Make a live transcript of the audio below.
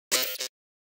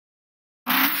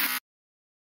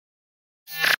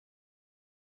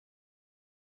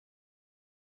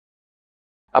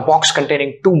A box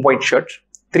containing 2 white shirts,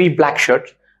 3 black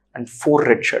shirts and 4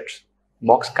 red shirts.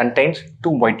 Box contains 2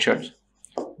 white shirts,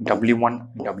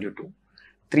 W1, W2,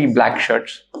 3 black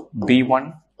shirts,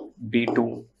 B1,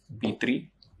 B2, B3,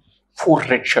 4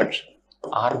 red shirts,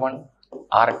 R1,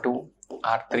 R2,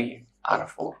 R3,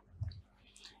 R4.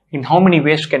 In how many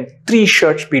ways can 3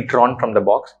 shirts be drawn from the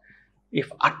box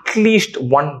if at least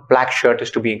 1 black shirt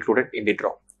is to be included in the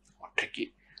draw?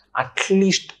 Tricky. At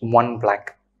least 1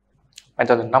 black. And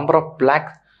so the number of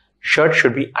black shirts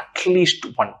should be at least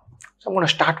 1. So I'm going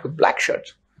to start with black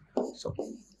shirts. So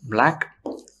black,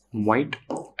 white,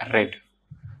 red.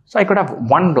 So I could have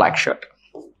 1 black shirt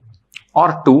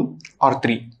or 2 or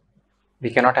 3. We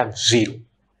cannot have 0.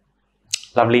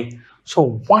 Lovely.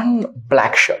 So 1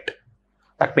 black shirt.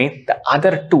 That means the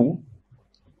other 2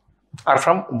 are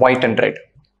from white and red.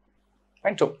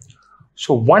 Right?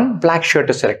 So 1 black shirt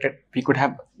is selected. We could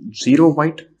have 0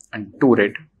 white and 2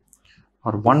 red,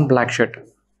 or 1 black shirt,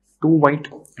 2 white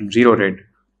and 0 red,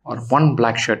 or 1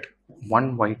 black shirt,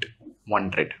 1 white,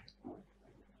 1 red.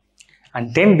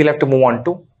 And then we'll have to move on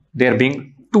to there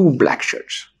being 2 black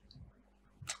shirts.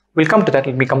 We'll come to that.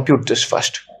 Let me compute this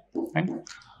first. Right?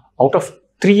 Out of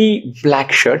 3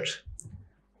 black shirts,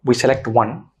 we select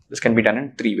 1. This can be done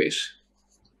in 3 ways.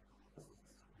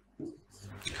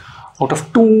 Out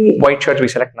of 2 white shirts, we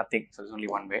select nothing. So there's only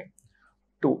 1 way.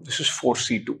 2. This is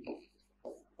 4C2.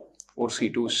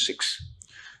 4C2 is 6.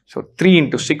 So 3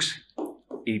 into 6,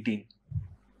 18.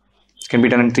 It can be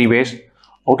done in 3 ways.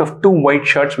 Out of 2 white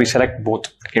shirts, we select both.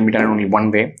 It can be done in only 1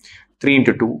 way. 3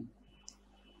 into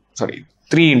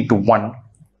 1.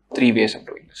 3 ways of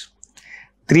doing this.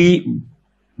 3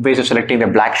 ways of selecting the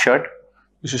black shirt.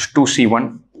 This is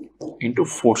 2C1 into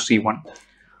 4C1.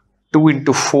 2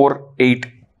 into 4, 8.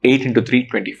 8 into 3,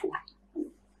 24.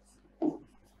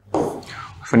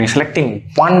 So when you're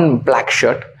selecting 1 black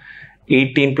shirt,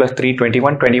 18 plus 3,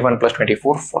 21. 21 plus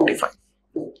 24, 45.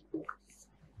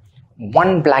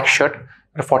 1 black shirt,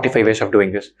 there are 45 ways of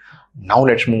doing this. Now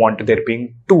let's move on to there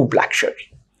being 2 black shirts.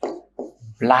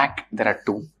 Black, there are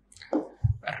 2.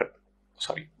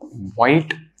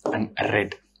 White and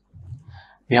red.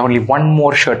 We have only 1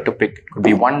 more shirt to pick. It could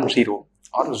be 1, 0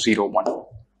 or 0, 1.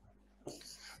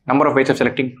 Number of ways of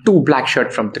selecting 2 black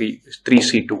shirts from 3 is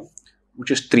 3C2, which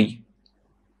is 3.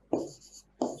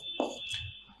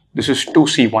 This is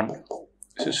 2C1.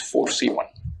 This is 4C1.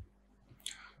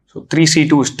 So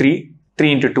 3C2 is 3.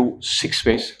 3 into 2, 6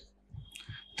 ways.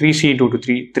 3C2 to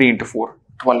 3. 3 into 4,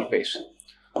 12 ways.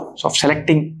 So of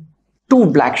selecting 2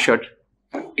 black shirts,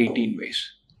 18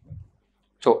 ways.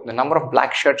 So the number of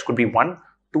black shirts could be 1,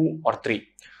 2 or 3.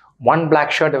 1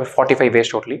 black shirt, there were 45 ways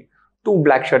totally. 2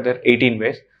 black shirts, there are 18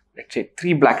 ways. Let's say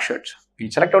 3 black shirts.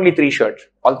 We select only 3 shirts.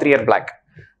 All 3 are black.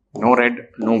 No red,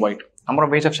 no white. Number of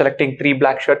ways of selecting 3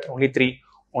 black shirts, only 3.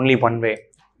 Only 1 way.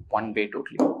 1 way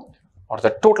totally. Or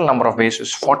the total number of ways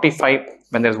is 45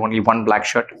 when there is only 1 black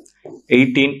shirt.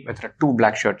 18 when there are 2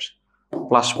 black shirts.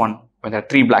 Plus 1 when there are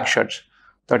 3 black shirts.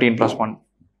 13 plus 1.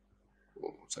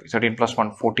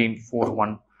 14. 4,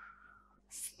 1.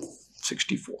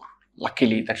 64.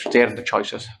 Luckily, that's there the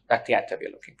choices. That's the answer we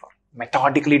are looking for.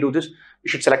 Methodically do this. We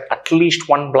should select at least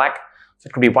 1 black. So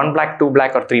it could be 1 black, 2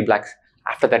 black or 3 blacks.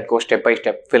 After that, go step by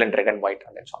step, fill in red and white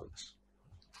and then solve this.